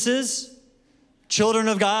Jesuses, children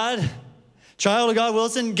of God, child of God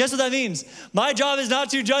Wilson. Guess what that means? My job is not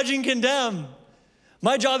to judge and condemn.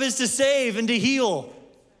 My job is to save and to heal.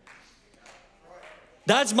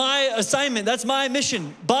 That's my assignment. That's my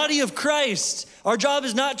mission. Body of Christ. Our job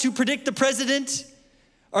is not to predict the president.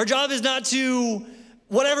 Our job is not to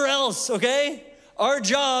whatever else, okay? Our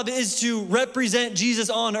job is to represent Jesus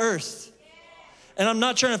on earth. And I'm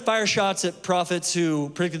not trying to fire shots at prophets who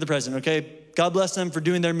predicted the president, okay? God bless them for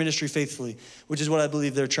doing their ministry faithfully, which is what I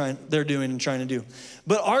believe they're doing and trying to do.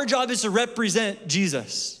 But our job is to represent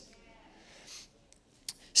Jesus.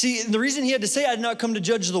 See, the reason he had to say, I did not come to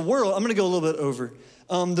judge the world, I'm going to go a little bit over.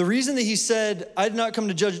 The reason that he said, I did not come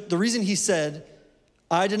to judge, the reason he said,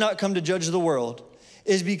 I did not come to judge the world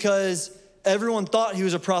is because everyone thought he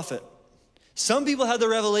was a prophet. Some people had the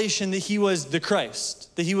revelation that he was the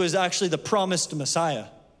Christ, that he was actually the promised Messiah.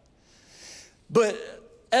 But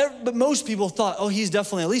most people thought, oh, he's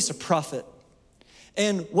definitely at least a prophet.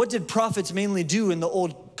 And what did prophets mainly do in the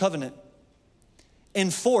old covenant?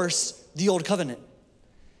 Enforce the old covenant.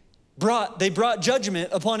 They brought judgment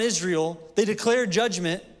upon Israel. They declared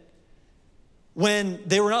judgment when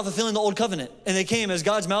they were not fulfilling the old covenant. And they came as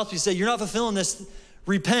God's mouthpiece, say, you're not fulfilling this,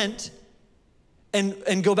 repent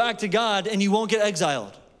and go back to God and you won't get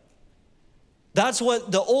exiled. That's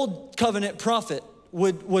what the old covenant prophet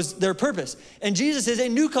was their purpose. And Jesus is a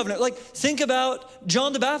new covenant. Like, think about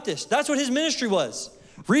John the Baptist. That's what his ministry was.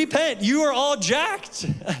 Repent, you are all jacked.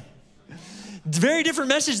 Very different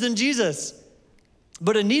message than Jesus,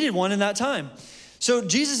 but a needed one in that time. So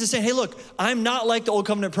Jesus is saying, hey, look, I'm not like the old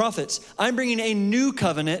covenant prophets. I'm bringing a new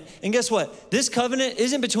covenant. And guess what? This covenant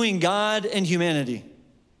isn't between God and humanity.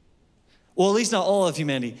 Well, at least not all of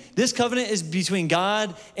humanity. This covenant is between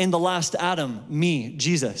God and the last Adam, me,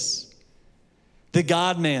 Jesus, the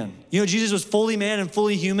God-man. You know, Jesus was fully man and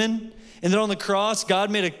fully human. And then on the cross, God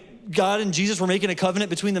and Jesus were making a covenant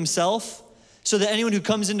between themselves so that anyone who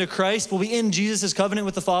comes into Christ will be in Jesus' covenant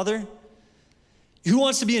with the Father. Who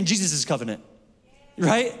wants to be in Jesus' covenant?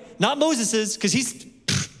 right? Not Moses's, because he's,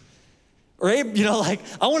 or I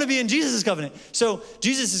want to be in Jesus' covenant. So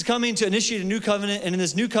Jesus is coming to initiate a new covenant, and in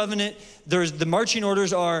this new covenant, the marching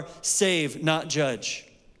orders are save, not judge.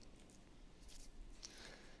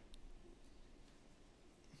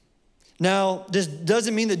 Now, this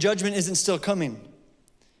doesn't mean that judgment isn't still coming.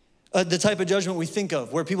 The type of judgment we think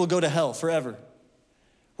of, where people go to hell forever,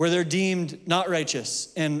 where they're deemed not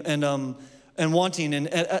righteous and wanting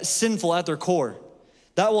and sinful at their core.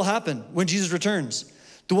 That will happen when Jesus returns.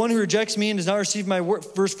 The one who rejects me and does not receive my word,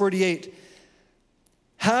 verse 48,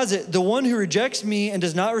 has it. The one who rejects me and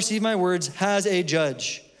does not receive my words has a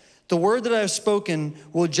judge. The word that I have spoken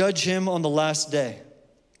will judge him on the last day.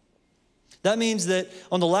 That means that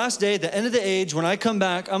on the last day, at the end of the age, when I come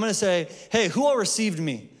back, I'm going to say, hey, who all received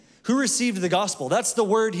me? Who received the gospel? That's the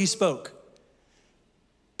word he spoke.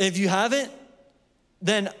 If you haven't,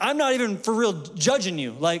 then I'm not even for real judging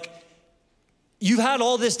you. Like, you've had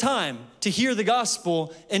all this time to hear the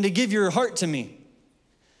gospel and to give your heart to me.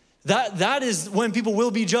 That is when people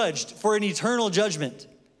will be judged for an eternal judgment.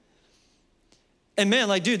 And man,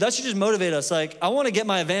 like, dude, that should just motivate us. Like, I want to get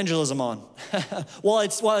my evangelism on while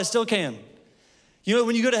I still can. You know,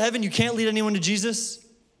 when you go to heaven, you can't lead anyone to Jesus.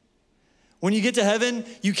 When you get to heaven,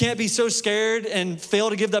 you can't be so scared and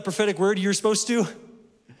fail to give that prophetic word you're supposed to,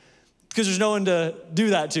 because there's no one to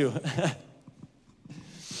do that to.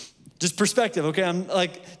 Just perspective, okay? I'm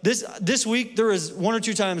like, this week, there was 1 or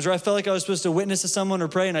 2 times where I felt like I was supposed to witness to someone or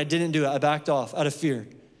pray, and I didn't do it. I backed off out of fear.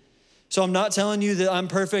 So I'm not telling you that I'm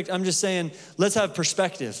perfect. I'm just saying, let's have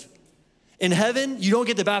perspective. In heaven, you don't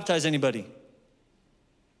get to baptize anybody.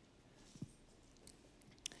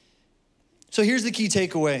 So here's the key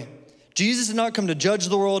takeaway. Jesus did not come to judge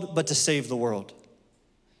the world, but to save the world.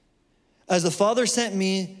 As the Father sent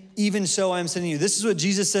me, even so I am sending you. This is what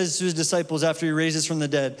Jesus says to his disciples after he raises from the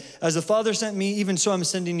dead. As the Father sent me, even so I'm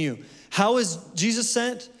sending you. How is Jesus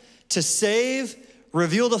sent? To save,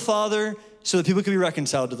 reveal the Father, so that people could be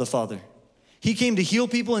reconciled to the Father. He came to heal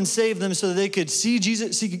people and save them so that they could see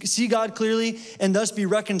Jesus, see God clearly, and thus be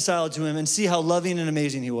reconciled to him and see how loving and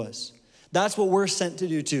amazing he was. That's what we're sent to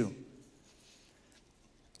do too.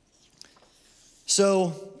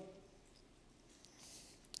 So,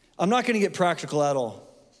 I'm not going to get practical at all.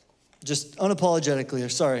 Just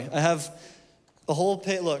unapologetically, sorry. I have a whole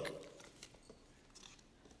page. Look,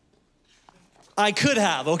 I could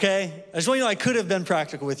have, okay? I just want you to know I could have been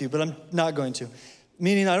practical with you, but I'm not going to.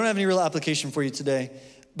 Meaning I don't have any real application for you today,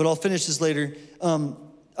 but I'll finish this later.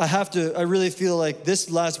 I really feel like this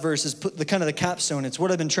last verse is the kind of the capstone. It's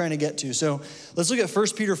what I've been trying to get to. So let's look at 1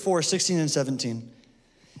 Peter 4, 16 and 17.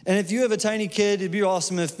 And if you have a tiny kid, it'd be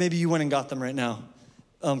awesome if maybe you went and got them right now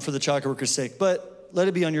for the child worker's sake. But let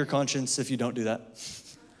it be on your conscience if you don't do that.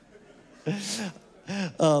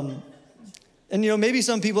 And maybe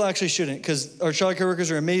some people actually shouldn't, because our child care workers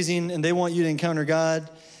are amazing and they want you to encounter God.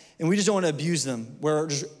 And we just don't want to abuse them, where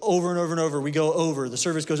just over and over and over, we go over. The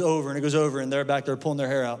service goes over and it goes over, and they're back there pulling their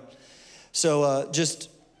hair out. So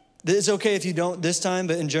it's okay if you don't this time,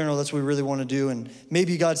 but in general, that's what we really want to do. And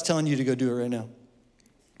maybe God's telling you to go do it right now.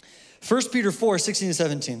 1 Peter 4, 16 and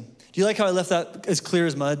 17. Do you like how I left that as clear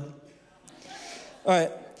as mud? All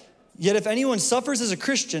right. Yet if anyone suffers as a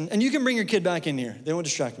Christian, and you can bring your kid back in here. They won't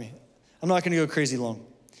distract me. I'm not going to go crazy long.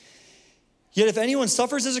 Yet if anyone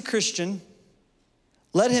suffers as a Christian,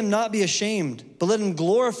 let him not be ashamed, but let him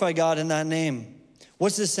glorify God in that name.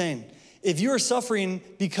 What's this saying? If you are suffering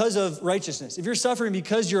because of righteousness, if you're suffering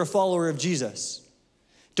because you're a follower of Jesus,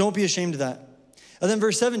 don't be ashamed of that. And then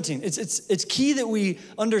verse 17, it's key that we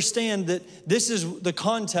understand that this is the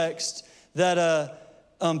context that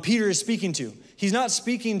Peter is speaking to. He's not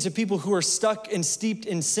speaking to people who are stuck and steeped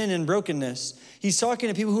in sin and brokenness. He's talking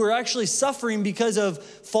to people who are actually suffering because of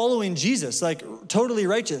following Jesus, like totally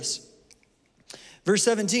righteous. Verse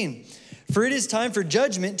 17, for it is time for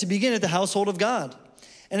judgment to begin at the household of God.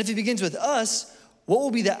 And if it begins with us, what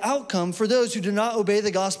will be the outcome for those who do not obey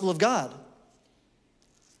the gospel of God?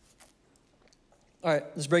 All right,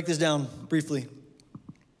 let's break this down briefly.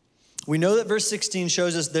 We know that verse 16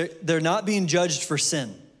 shows us they're not being judged for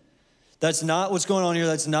sin. That's not what's going on here.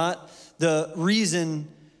 That's not the reason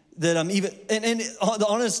that I'm even, and the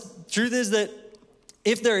honest truth is that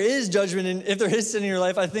if there is judgment and if there is sin in your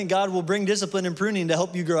life, I think God will bring discipline and pruning to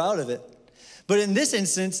help you grow out of it. But in this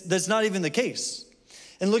instance, that's not even the case.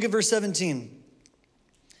 And look at verse 17.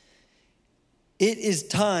 It is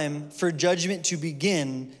time for judgment to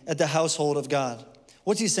begin at the household of God.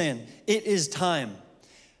 What's he saying? It is time.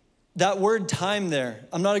 That word time there,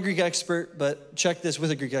 I'm not a Greek expert, but check this with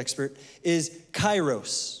a Greek expert, is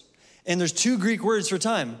kairos. And there's two Greek words for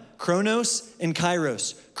time, chronos and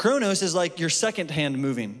kairos. Chronos is like your second hand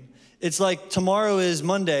moving. It's like tomorrow is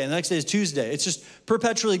Monday and the next day is Tuesday. It's just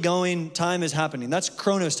perpetually going, time is happening. That's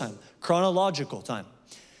chronos time, chronological time.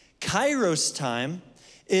 Kairos time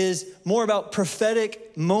is more about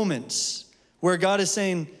prophetic moments where God is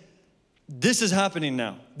saying, this is happening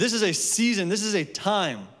now. This is a season, this is a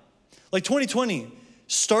time. Like 2020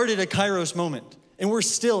 started a kairos moment and we're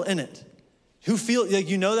still in it. Who feel, like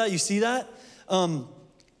you know that, you see that?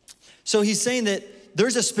 So he's saying that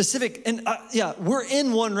there's a specific, and we're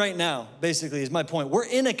in one right now, basically, is my point. We're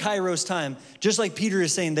in a kairos time, just like Peter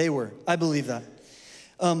is saying they were. I believe that.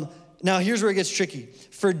 Now, here's where it gets tricky.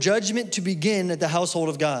 For judgment to begin at the household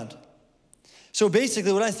of God. So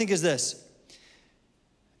basically, what I think is this.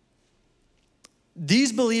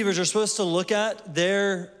 These believers are supposed to look at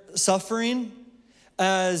their suffering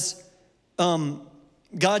as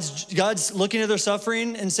God's looking at their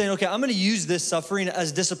suffering and saying, okay, I'm going to use this suffering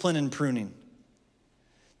as discipline and pruning.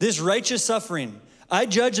 This righteous suffering, I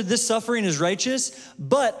judge that this suffering is righteous,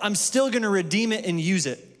 but I'm still going to redeem it and use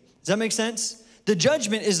it. Does that make sense? The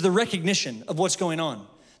judgment is the recognition of what's going on.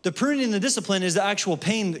 The pruning and the discipline is the actual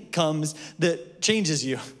pain that comes that changes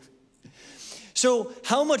you. So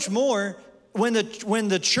how much more when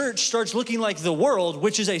the church starts looking like the world,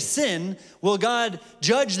 which is a sin, will God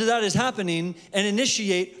judge that is happening and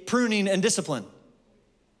initiate pruning and discipline?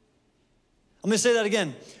 I'm going to say that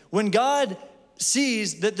again. When God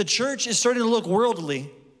sees that the church is starting to look worldly,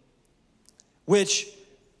 which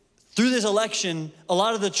through this election, a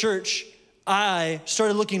lot of the church, I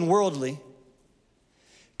started looking worldly.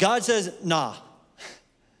 God says, nah.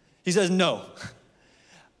 He says, no.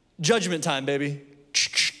 Judgment time, baby.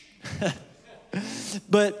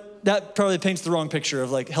 But that probably paints the wrong picture of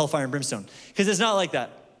like hellfire and brimstone, because it's not like that.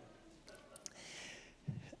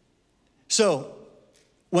 So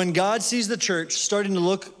when God sees the church starting to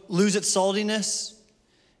lose its saltiness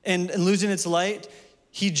and losing its light,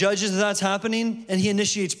 he judges that's happening and he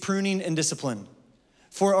initiates pruning and discipline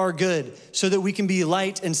for our good so that we can be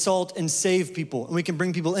light and salt and save people and we can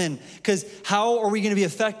bring people in. Because how are we going to be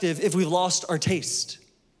effective if we've lost our taste?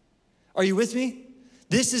 Are you with me?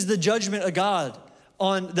 This is the judgment of God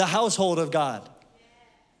on the household of God.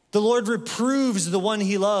 The Lord reproves the one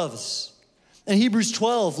he loves. In Hebrews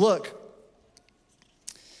 12, look.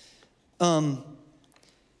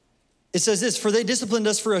 It says this, for they disciplined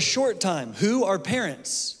us for a short time. Who? Our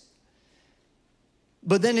parents.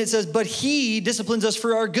 But then it says, but he disciplines us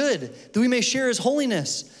for our good, that we may share his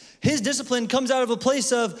holiness. His discipline comes out of a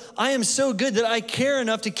place of, I am so good that I care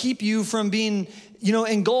enough to keep you from being,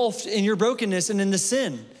 engulfed in your brokenness and in the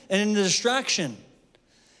sin and in the distraction.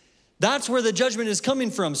 That's where the judgment is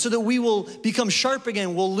coming from, so that we will become sharp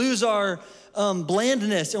again. We'll lose our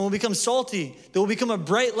blandness and we'll become salty. That will become a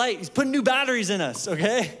bright light. He's putting new batteries in us,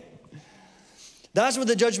 okay? That's what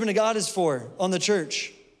the judgment of God is for on the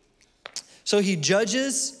church. So he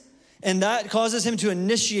judges, and that causes him to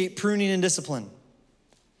initiate pruning and discipline.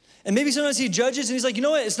 And maybe sometimes he judges and he's like, you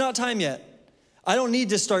know what? It's not time yet. I don't need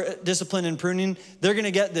to start discipline and pruning. They're going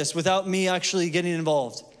to get this without me actually getting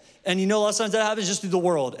involved. And a lot of times that happens just through the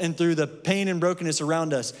world and through the pain and brokenness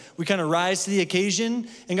around us. We kind of rise to the occasion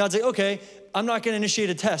and God's like, okay, I'm not going to initiate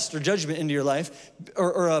a test or judgment into your life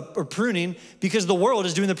or pruning because the world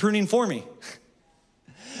is doing the pruning for me.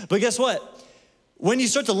 But guess what? When you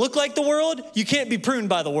start to look like the world, you can't be pruned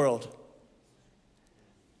by the world.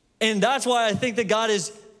 And that's why I think that God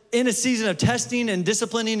is in a season of testing and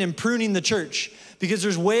disciplining and pruning the church. Because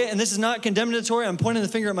there's and this is not condemnatory, I'm pointing the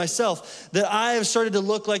finger at myself, that I have started to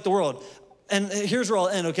look like the world. And here's where I'll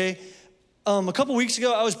end, okay? A couple weeks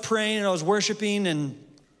ago, I was praying and I was worshiping, and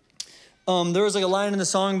there was like a line in the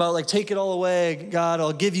song about like, take it all away, God,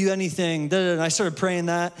 I'll give you anything. And I started praying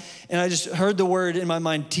that, and I just heard the word in my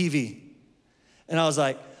mind, TV. And I was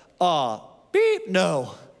like, beep,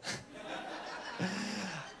 no.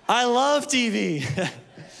 I love TV.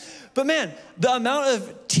 But man, the amount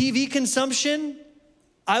of TV consumption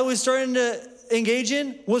I was starting to engage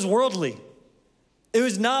in was worldly. It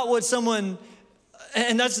was not what someone,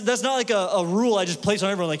 and that's not like a rule I just place on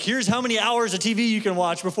everyone. Like, here's how many hours of TV you can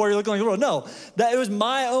watch before you're looking like the world. No, that it was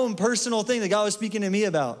my own personal thing that God was speaking to me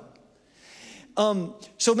about.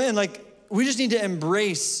 So man, like, we just need to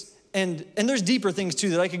embrace, and there's deeper things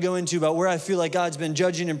too that I could go into about where I feel like God's been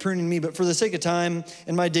judging and pruning me, but for the sake of time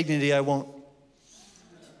and my dignity, I won't.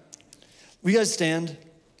 Will you guys stand?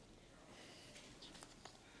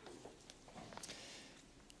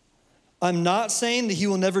 I'm not saying that he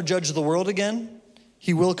will never judge the world again.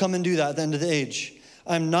 He will come and do that at the end of the age.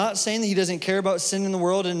 I'm not saying that he doesn't care about sin in the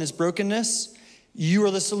world and its brokenness. You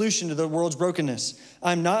are the solution to the world's brokenness.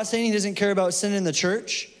 I'm not saying he doesn't care about sin in the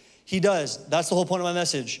church. He does. That's the whole point of my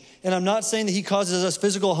message. And I'm not saying that he causes us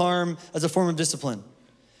physical harm as a form of discipline.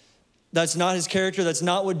 That's not his character. That's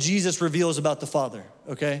not what Jesus reveals about the Father,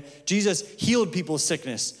 okay? Jesus healed people's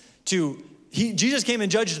sickness. Jesus came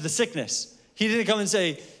and judged the sickness. He didn't come and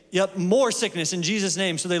say, yep, more sickness in Jesus'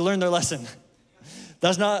 name, so they learned their lesson.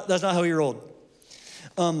 That's not how he rolled.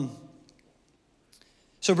 So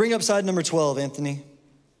bring up side number 12, Anthony.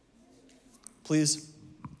 Please.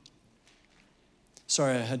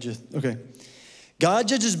 Sorry, I had you. Okay. God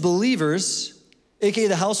judges believers, aka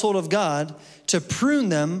the household of God, to prune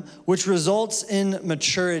them, which results in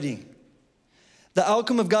maturity. The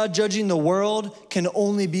outcome of God judging the world can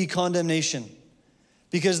only be condemnation,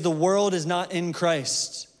 because the world is not in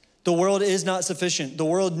Christ. The world is not sufficient. The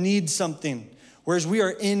world needs something, whereas we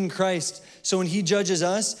are in Christ. So when he judges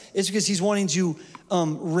us, it's because he's wanting to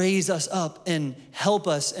raise us up and help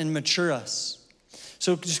us and mature us.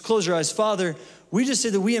 So just close your eyes. Father, we just say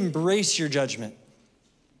that we embrace your judgment.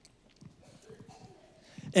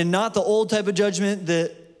 And not the old type of judgment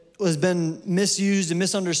that has been misused and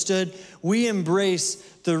misunderstood. We embrace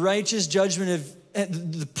the righteous judgment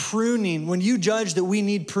of the pruning. When you judge that we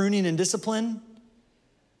need pruning and discipline,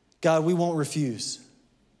 God, we won't refuse.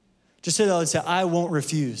 Just say that and say, I won't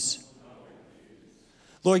refuse.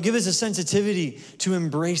 Lord, give us a sensitivity to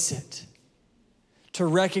embrace it, to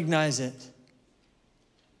recognize it.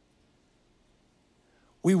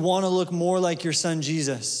 We want to look more like your son,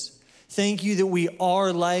 Jesus. Thank you that we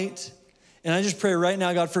are light. And I just pray right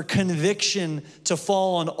now, God, for conviction to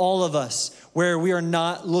fall on all of us where we are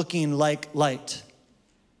not looking like light.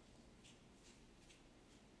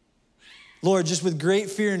 Lord, just with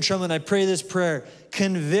great fear and trembling, I pray this prayer.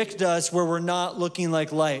 Convict us where we're not looking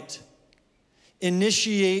like light.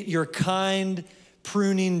 Initiate your kind,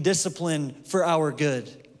 pruning discipline for our good.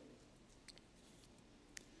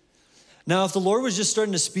 Now, if the Lord was just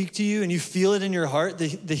starting to speak to you and you feel it in your heart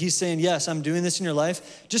that he's saying, yes, I'm doing this in your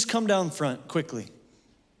life, just come down front quickly.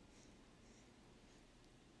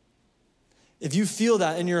 If you feel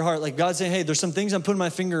that in your heart, like God's saying, hey, there's some things I'm putting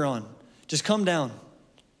my finger on, just come down.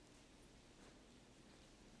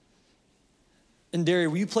 And Derry,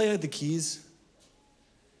 will you play the keys?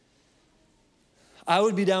 I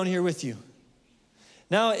would be down here with you.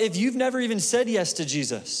 Now, if you've never even said yes to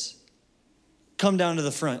Jesus, come down to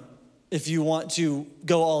the front if you want to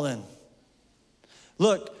go all in.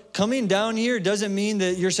 Look, coming down here doesn't mean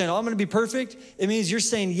that you're saying, oh, I'm going to be perfect. It means you're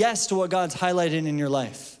saying yes to what God's highlighted in your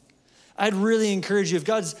life. I'd really encourage you, if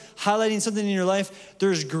God's highlighting something in your life,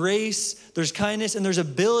 there's grace, there's kindness, and there's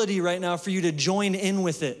ability right now for you to join in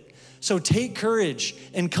with it. So take courage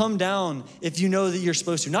and come down if you know that you're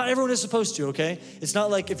supposed to. Not everyone is supposed to, okay? It's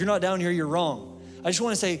not like if you're not down here, you're wrong. I just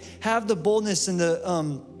want to say, have the boldness and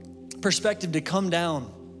the perspective to come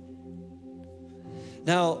down.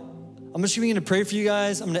 Now, I'm just going to pray for you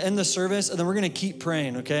guys. I'm going to end the service, and then we're going to keep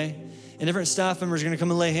praying, okay? And different staff members are going to come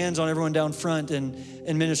and lay hands on everyone down front and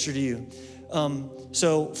minister to you.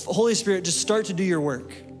 So Holy Spirit, just start to do your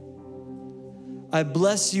work. I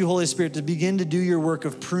bless you, Holy Spirit, to begin to do your work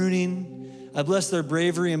of pruning. I bless their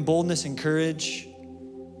bravery and boldness and courage.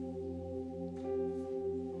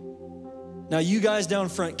 Now, you guys down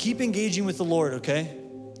front, keep engaging with the Lord, okay?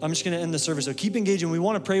 I'm just going to end the service. So keep engaging. We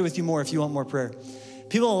want to pray with you more if you want more prayer.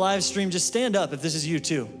 People on the live stream, just stand up if this is you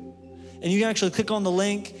too. And you can actually click on the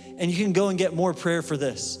link and you can go and get more prayer for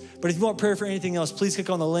this. But if you want prayer for anything else, please click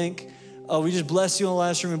on the link. We just bless you on the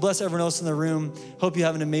live stream and bless everyone else in the room. Hope you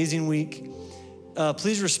have an amazing week.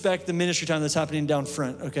 Please respect the ministry time that's happening down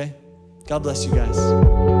front, okay? God bless you guys.